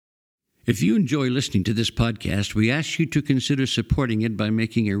If you enjoy listening to this podcast, we ask you to consider supporting it by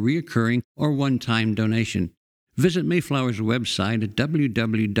making a recurring or one-time donation. Visit Mayflower's website at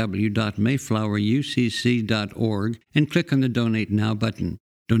www.mayflowerucc.org and click on the Donate Now button.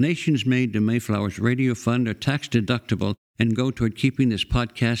 Donations made to Mayflower's Radio Fund are tax-deductible and go toward keeping this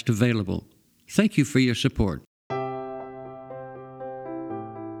podcast available. Thank you for your support.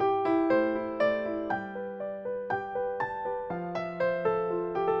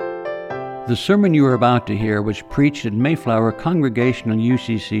 The sermon you are about to hear was preached at Mayflower Congregational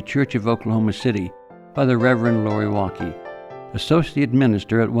UCC Church of Oklahoma City by the Reverend Lori Walke, Associate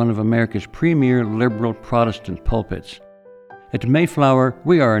Minister at one of America's premier liberal Protestant pulpits. At Mayflower,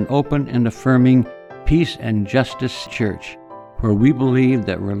 we are an open and affirming peace and justice church, where we believe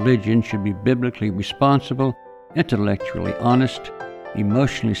that religion should be biblically responsible, intellectually honest,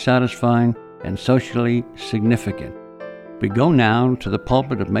 emotionally satisfying, and socially significant. We go now to the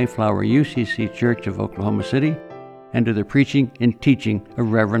pulpit of Mayflower UCC Church of Oklahoma City and to the preaching and teaching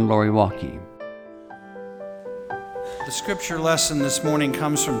of Reverend Lori Walke. The scripture lesson this morning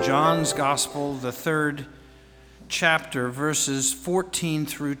comes from John's Gospel, the 3rd chapter, verses 14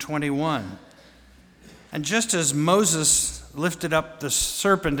 through 21. And just as Moses lifted up the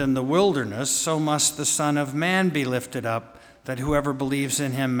serpent in the wilderness, so must the Son of Man be lifted up, that whoever believes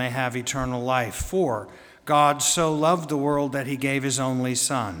in him may have eternal life. For God so loved the world that he gave his only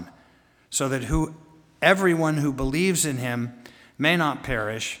Son, so that everyone who believes in him may not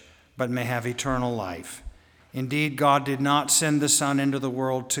perish, but may have eternal life. Indeed, God did not send the Son into the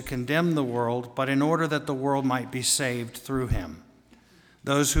world to condemn the world, but in order that the world might be saved through him.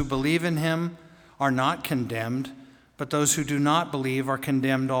 Those who believe in him are not condemned, but those who do not believe are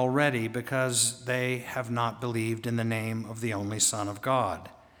condemned already, because they have not believed in the name of the only Son of God.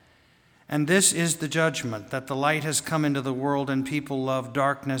 And this is the judgment, that the light has come into the world, and people love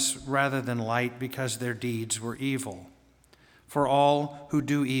darkness rather than light, because their deeds were evil. For all who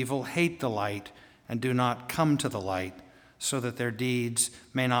do evil hate the light and do not come to the light, so that their deeds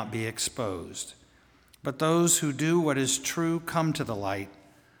may not be exposed. But those who do what is true come to the light,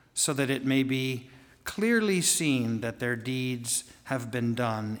 so that it may be clearly seen that their deeds have been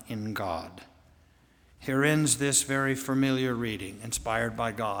done in God. Here ends this very familiar reading, inspired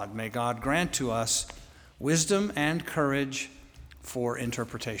by God. May God grant to us wisdom and courage for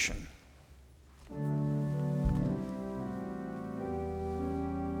interpretation.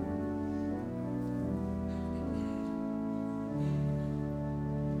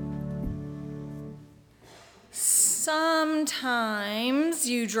 Sometimes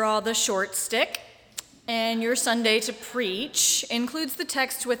you draw the short stick, and your Sunday to preach includes the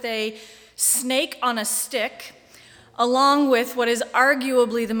text with a snake on a stick, along with what is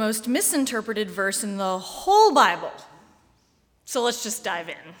arguably the most misinterpreted verse in the whole Bible. So let's just dive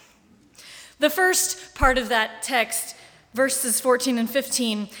in. The first part of that text, verses 14 and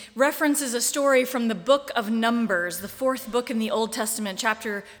 15, references a story from the book of Numbers, the 4th book in the Old Testament,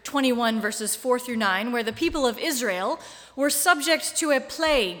 chapter 21, verses 4 through 9, where the people of Israel were subject to a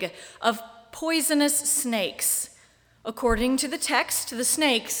plague of poisonous snakes. According to the text, the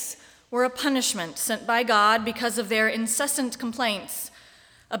snakes were a punishment sent by God because of their incessant complaints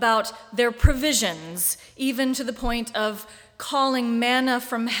about their provisions, even to the point of calling manna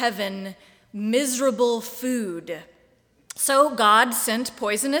from heaven miserable food. So God sent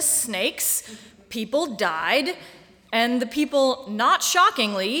poisonous snakes, people died, and the people, not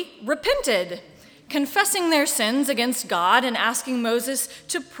shockingly, repented, confessing their sins against God and asking Moses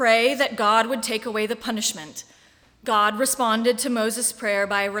to pray that God would take away the punishment. God responded to Moses' prayer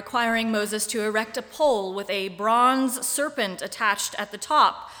by requiring Moses to erect a pole with a bronze serpent attached at the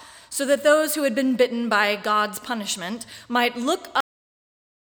top, so that those who had been bitten by God's punishment might look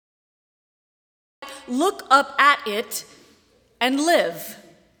up at it and live.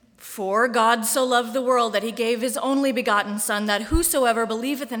 For God so loved the world that he gave his only begotten Son, that whosoever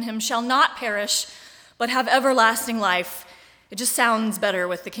believeth in him shall not perish, but have everlasting life. It just sounds better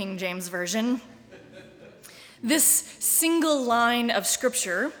with the King James Version. This single line of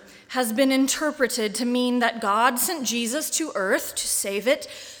scripture has been interpreted to mean that God sent Jesus to earth to save it,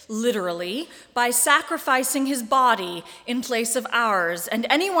 literally, by sacrificing his body in place of ours. And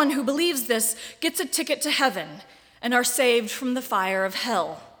anyone who believes this gets a ticket to heaven and are saved from the fire of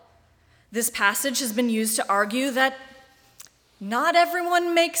hell. This passage has been used to argue that not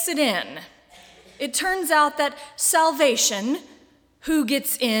everyone makes it in. It turns out that salvation, who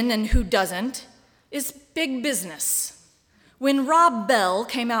gets in and who doesn't, is big business. When Rob Bell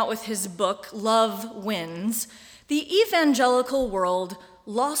came out with his book, Love Wins, the evangelical world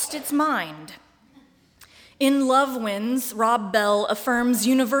lost its mind. In Love Wins, Rob Bell affirms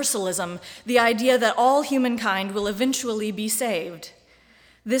universalism, the idea that all humankind will eventually be saved.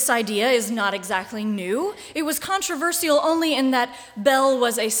 This idea is not exactly new. It was controversial only in that Bell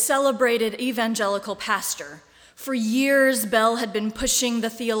was a celebrated evangelical pastor. For years, Bell had been pushing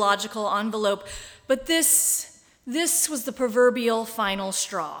the theological envelope, but this was the proverbial final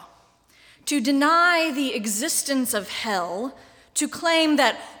straw. To deny the existence of hell, to claim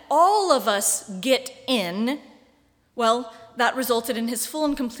that all of us get in, well, that resulted in his full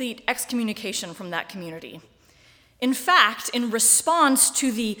and complete excommunication from that community. In fact, in response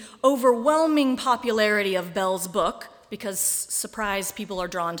to the overwhelming popularity of Bell's book, because, surprise, people are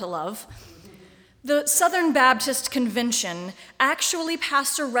drawn to love, the Southern Baptist Convention actually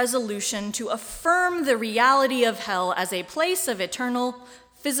passed a resolution to affirm the reality of hell as a place of eternal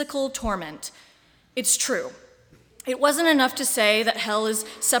physical torment. It's true. It wasn't enough to say that hell is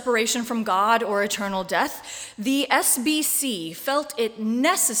separation from God or eternal death. The SBC felt it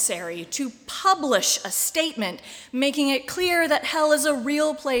necessary to publish a statement making it clear that hell is a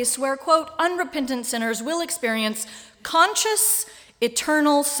real place where, quote, unrepentant sinners will experience conscious,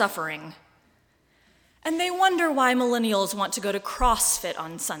 eternal suffering. And they wonder why millennials want to go to CrossFit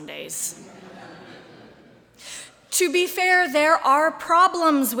on Sundays. To be fair, there are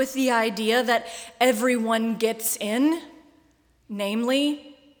problems with the idea that everyone gets in.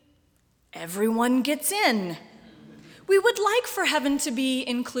 Namely, everyone gets in. We would like for heaven to be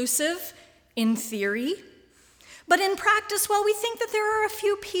inclusive, in theory. But in practice, well, we think that there are a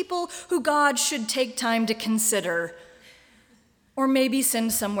few people who God should take time to consider, or maybe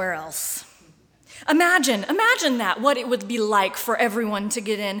send somewhere else. Imagine that, what it would be like for everyone to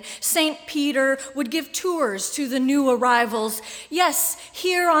get in. St. Peter would give tours to the new arrivals. Yes,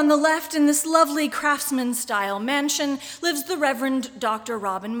 here on the left in this lovely craftsman-style mansion lives the Reverend Dr.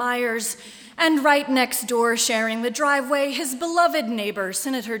 Robin Myers, and right next door, sharing the driveway, his beloved neighbor,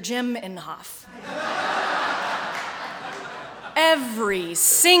 Senator Jim Inhofe. Every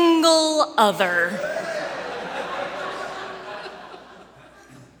single other.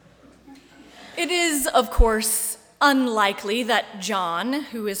 It is, of course, unlikely that John,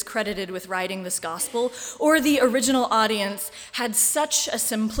 who is credited with writing this gospel, or the original audience had such a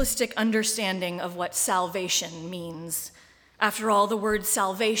simplistic understanding of what salvation means. After all, the word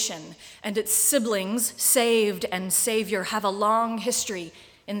salvation and its siblings, saved and savior, have a long history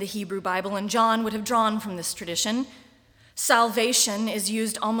in the Hebrew Bible, and John would have drawn from this tradition. Salvation is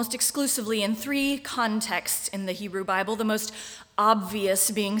used almost exclusively in three contexts in the Hebrew Bible, the most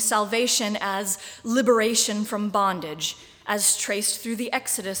obvious being salvation as liberation from bondage, as traced through the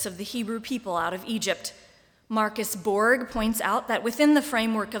exodus of the Hebrew people out of Egypt. Marcus Borg points out that within the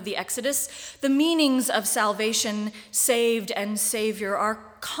framework of the Exodus, the meanings of salvation, saved, and savior are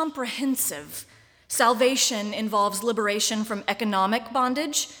comprehensive. Salvation involves liberation from economic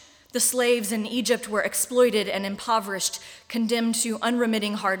bondage. The slaves in Egypt were exploited and impoverished, condemned to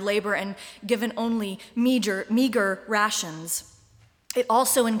unremitting hard labor, and given only meager rations. It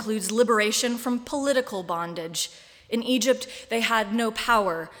also includes liberation from political bondage. In Egypt, they had no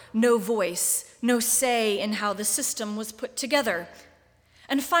power, no voice, no say in how the system was put together.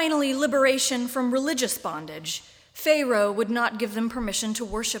 And finally, liberation from religious bondage. Pharaoh would not give them permission to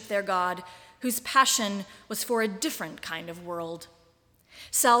worship their God, whose passion was for a different kind of world.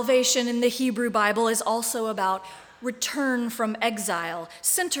 Salvation in the Hebrew Bible is also about return from exile,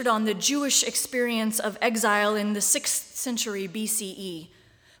 centered on the Jewish experience of exile in the 6th century BCE.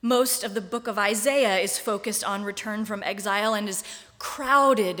 Most of the book of Isaiah is focused on return from exile and is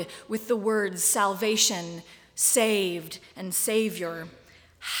crowded with the words salvation, saved, and savior.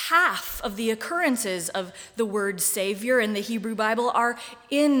 Half of the occurrences of the word savior in the Hebrew Bible are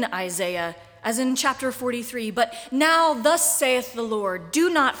in Isaiah, as in chapter 43. But now thus saith the Lord, do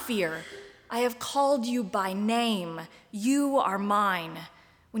not fear. I have called you by name. You are mine.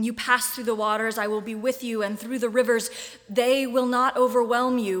 When you pass through the waters, I will be with you, and through the rivers, they will not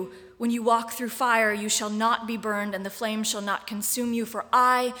overwhelm you. When you walk through fire, you shall not be burned, and the flame shall not consume you. For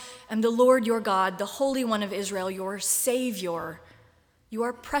I am the Lord your God, the Holy One of Israel, your Savior. You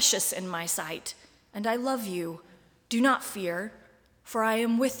are precious in my sight, and I love you. Do not fear, for I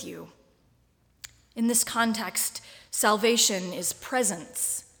am with you. In this context, salvation is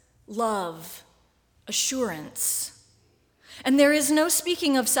presence, love, assurance. And there is no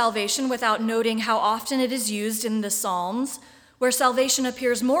speaking of salvation without noting how often it is used in the Psalms, where salvation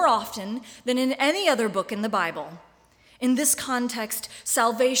appears more often than in any other book in the Bible. In this context,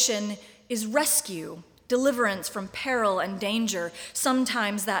 salvation is rescue, deliverance from peril and danger.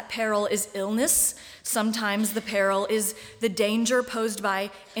 Sometimes that peril is illness. Sometimes the peril is the danger posed by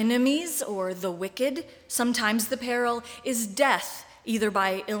enemies or the wicked. Sometimes the peril is death, either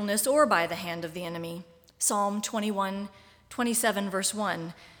by illness or by the hand of the enemy. Psalm 27, verse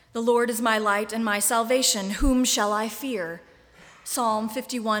 1, "The Lord is my light and my salvation. Whom shall I fear?" Psalm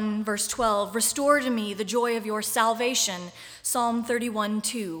 51, verse 12, "Restore to me the joy of your salvation." Psalm 31,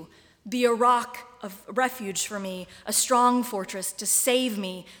 2, "Be a rock of refuge for me, a strong fortress to save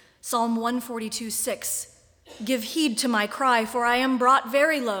me." Psalm 142, 6, "Give heed to my cry, for I am brought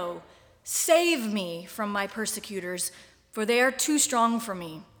very low. Save me from my persecutors, for they are too strong for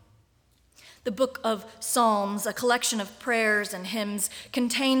me." The book of Psalms, a collection of prayers and hymns,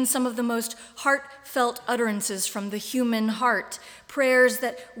 contains some of the most heartfelt utterances from the human heart, prayers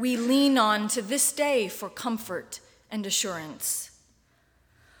that we lean on to this day for comfort and assurance.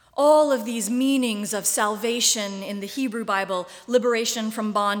 All of these meanings of salvation in the Hebrew Bible, liberation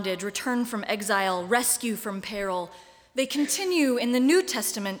from bondage, return from exile, rescue from peril, they continue in the New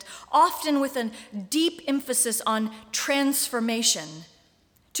Testament, often with a deep emphasis on transformation.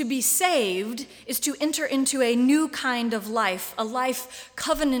 To be saved is to enter into a new kind of life, a life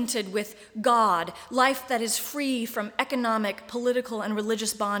covenanted with God, life that is free from economic, political, and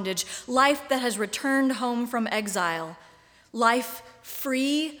religious bondage, life that has returned home from exile, life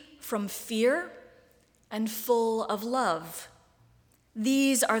free from fear and full of love.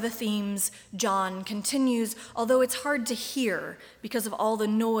 These are the themes John continues, although it's hard to hear because of all the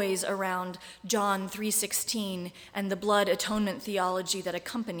noise around John 3:16 and the blood atonement theology that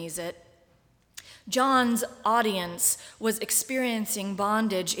accompanies it. John's audience was experiencing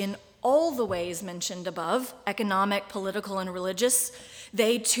bondage in all the ways mentioned above, economic, political, and religious.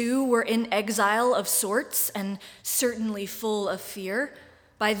 They too were in exile of sorts and certainly full of fear.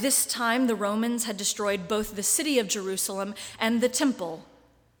 By this time, the Romans had destroyed both the city of Jerusalem and the temple.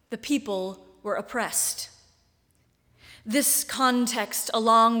 The people were oppressed. This context,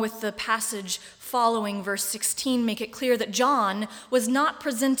 along with the passage following verse 16, make it clear that John was not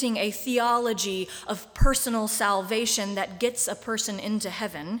presenting a theology of personal salvation that gets a person into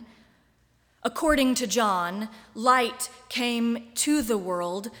heaven. According to John, light came to the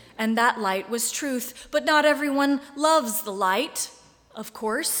world, and that light was truth. But not everyone loves the light. Of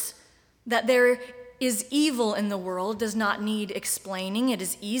course, that there is evil in the world does not need explaining. It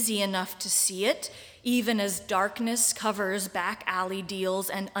is easy enough to see it, even as darkness covers back alley deals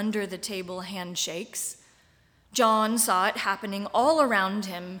and under-the-table handshakes. John saw it happening all around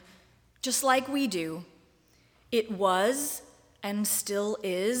him, just like we do. It was, and still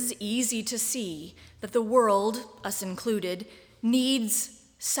is, easy to see that the world, us included, needs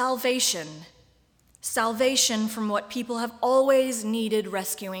salvation. Salvation from what people have always needed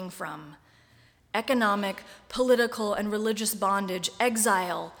rescuing from: economic, political, and religious bondage,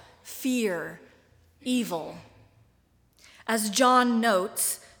 exile, fear, evil. As John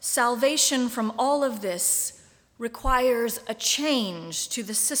notes, salvation from all of this requires a change to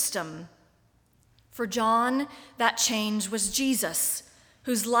the system. For John, that change was Jesus,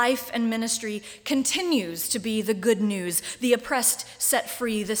 whose life and ministry continues to be the good news: the oppressed set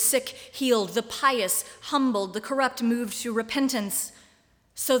free, the sick healed, the pious humbled, the corrupt moved to repentance,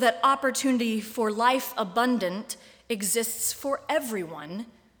 so that opportunity for life abundant exists for everyone,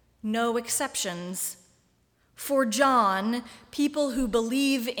 no exceptions. For John, people who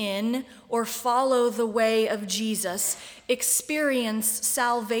believe in or follow the way of Jesus experience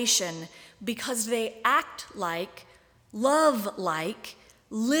salvation because they act like, love like,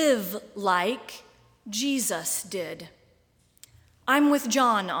 live like Jesus did. I'm with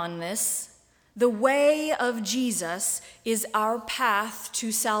John on this. The way of Jesus is our path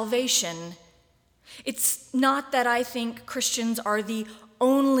to salvation. It's not that I think Christians are the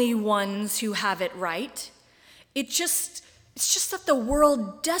only ones who have it right. It's just that the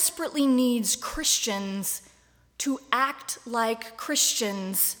world desperately needs Christians to act like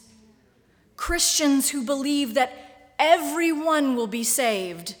Christians. Christians who believe that everyone will be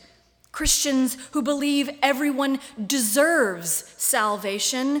saved. Christians who believe everyone deserves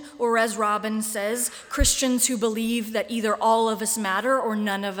salvation, or as Robin says, Christians who believe that either all of us matter or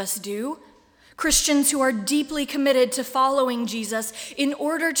none of us do. Christians who are deeply committed to following Jesus in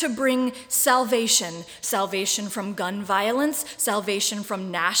order to bring salvation. Salvation from gun violence, salvation from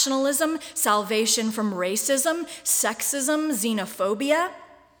nationalism, salvation from racism, sexism, xenophobia.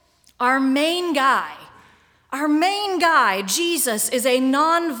 Our main guy, Jesus, is a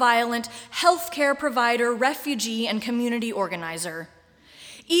nonviolent healthcare provider, refugee, and community organizer.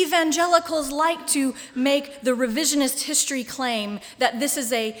 Evangelicals like to make the revisionist history claim that this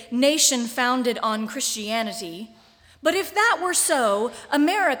is a nation founded on Christianity. But if that were so,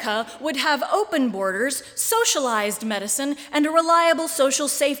 America would have open borders, socialized medicine, and a reliable social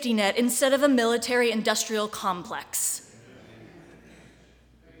safety net instead of a military-industrial complex.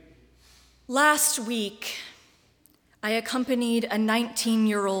 Last week, I accompanied a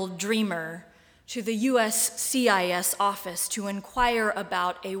 19-year-old dreamer to the USCIS office to inquire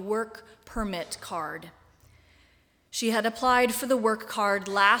about a work permit card. She had applied for the work card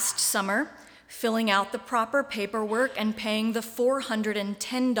last summer, filling out the proper paperwork and paying the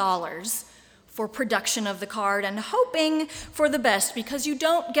 $410 for production of the card and hoping for the best because you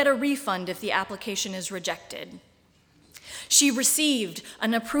don't get a refund if the application is rejected. She received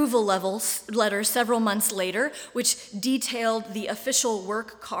an approval letter several months later, which detailed the official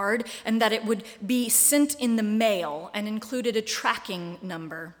work card and that it would be sent in the mail and included a tracking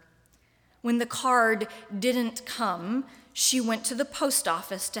number. When the card didn't come, she went to the post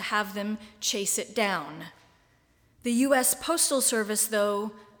office to have them chase it down. The U.S. Postal Service,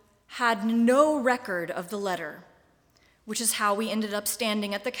 though, had no record of the letter, which is how we ended up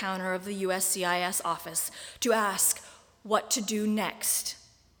standing at the counter of the USCIS office to ask what to do next.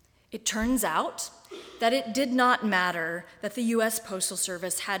 It turns out that it did not matter that the U.S. Postal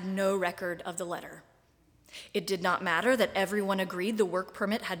Service had no record of the letter. It did not matter that everyone agreed the work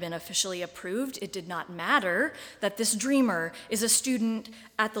permit had been officially approved. It did not matter that this dreamer is a student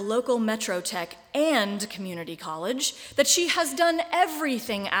at the local Metro Tech and community college, that she has done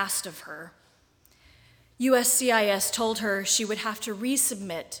everything asked of her. USCIS told her she would have to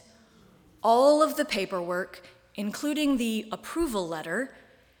resubmit all of the paperwork, including the approval letter,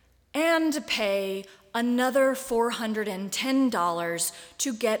 and pay another $410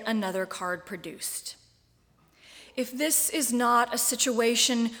 to get another card produced. If this is not a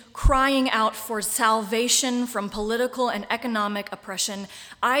situation crying out for salvation from political and economic oppression,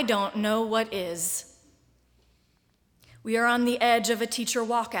 I don't know what is. We are on the edge of a teacher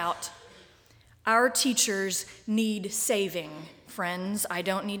walkout. Our teachers need saving, friends. I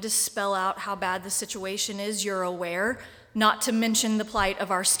don't need to spell out how bad the situation is. You're aware, not to mention the plight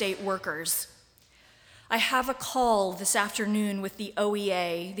of our state workers. I have a call this afternoon with the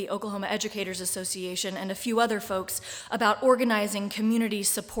OEA, the Oklahoma Educators Association, and a few other folks about organizing community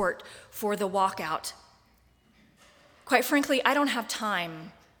support for the walkout. Quite frankly, I don't have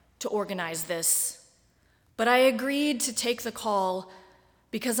time to organize this, but I agreed to take the call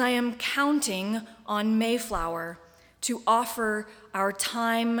because I am counting on Mayflower to offer our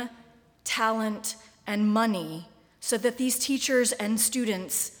time, talent, and money so that these teachers and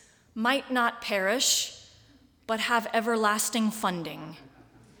students might not perish, but have everlasting funding.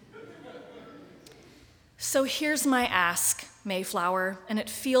 So here's my ask, Mayflower, and it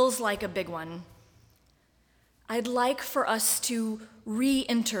feels like a big one. I'd like for us to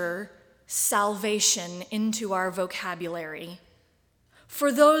re-enter salvation into our vocabulary.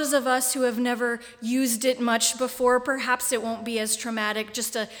 For those of us who have never used it much before, perhaps it won't be as traumatic,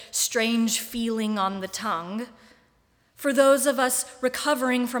 just a strange feeling on the tongue. For those of us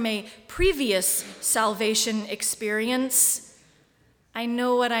recovering from a previous salvation experience, I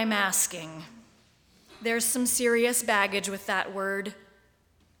know what I'm asking. There's some serious baggage with that word,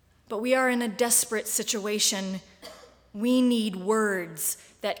 but we are in a desperate situation. We need words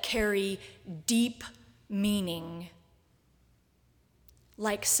that carry deep meaning,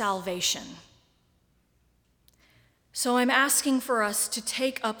 like salvation. So I'm asking for us to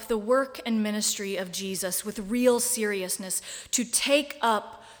take up the work and ministry of Jesus with real seriousness, to take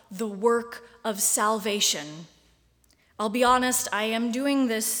up the work of salvation. I'll be honest, I am doing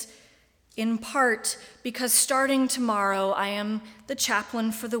this in part because starting tomorrow, I am the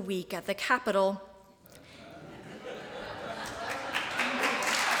chaplain for the week at the Capitol.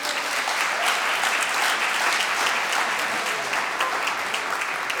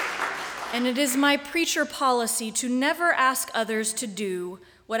 And it is my preacher policy to never ask others to do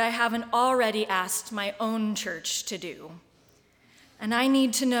what I haven't already asked my own church to do. And I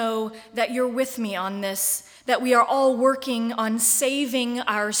need to know that you're with me on this, that we are all working on saving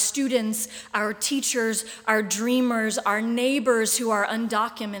our students, our teachers, our dreamers, our neighbors who are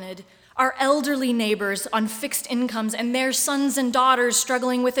undocumented, our elderly neighbors on fixed incomes and their sons and daughters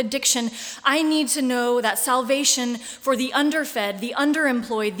struggling with addiction. I need to know that salvation for the underfed, the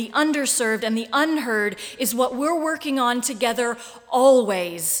underemployed, the underserved, and the unheard is what we're working on together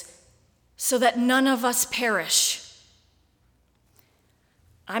always, so that none of us perish.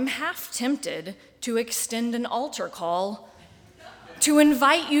 I'm half tempted to extend an altar call, to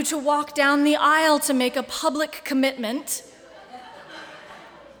invite you to walk down the aisle to make a public commitment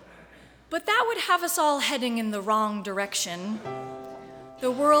But that would have us all heading in the wrong direction.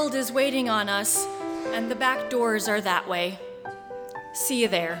 The world is waiting on us, and the back doors are that way. See you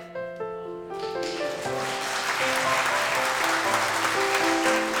there.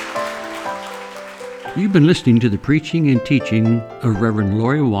 You've been listening to the preaching and teaching of Reverend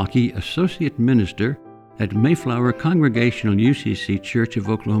Lori Walke, Associate Minister at Mayflower Congregational UCC Church of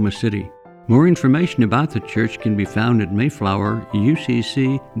Oklahoma City. More information about the church can be found at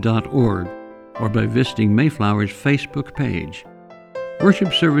mayflowerucc.org or by visiting Mayflower's Facebook page.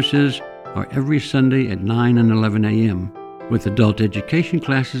 Worship services are every Sunday at 9 and 11 a.m., with adult education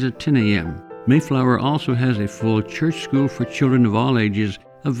classes at 10 a.m. Mayflower also has a full church school for children of all ages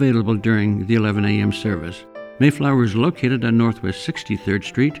available during the 11 a.m. service. Mayflower is located on Northwest 63rd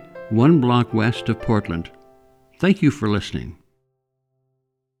Street, 1 block west of Portland. Thank you for listening.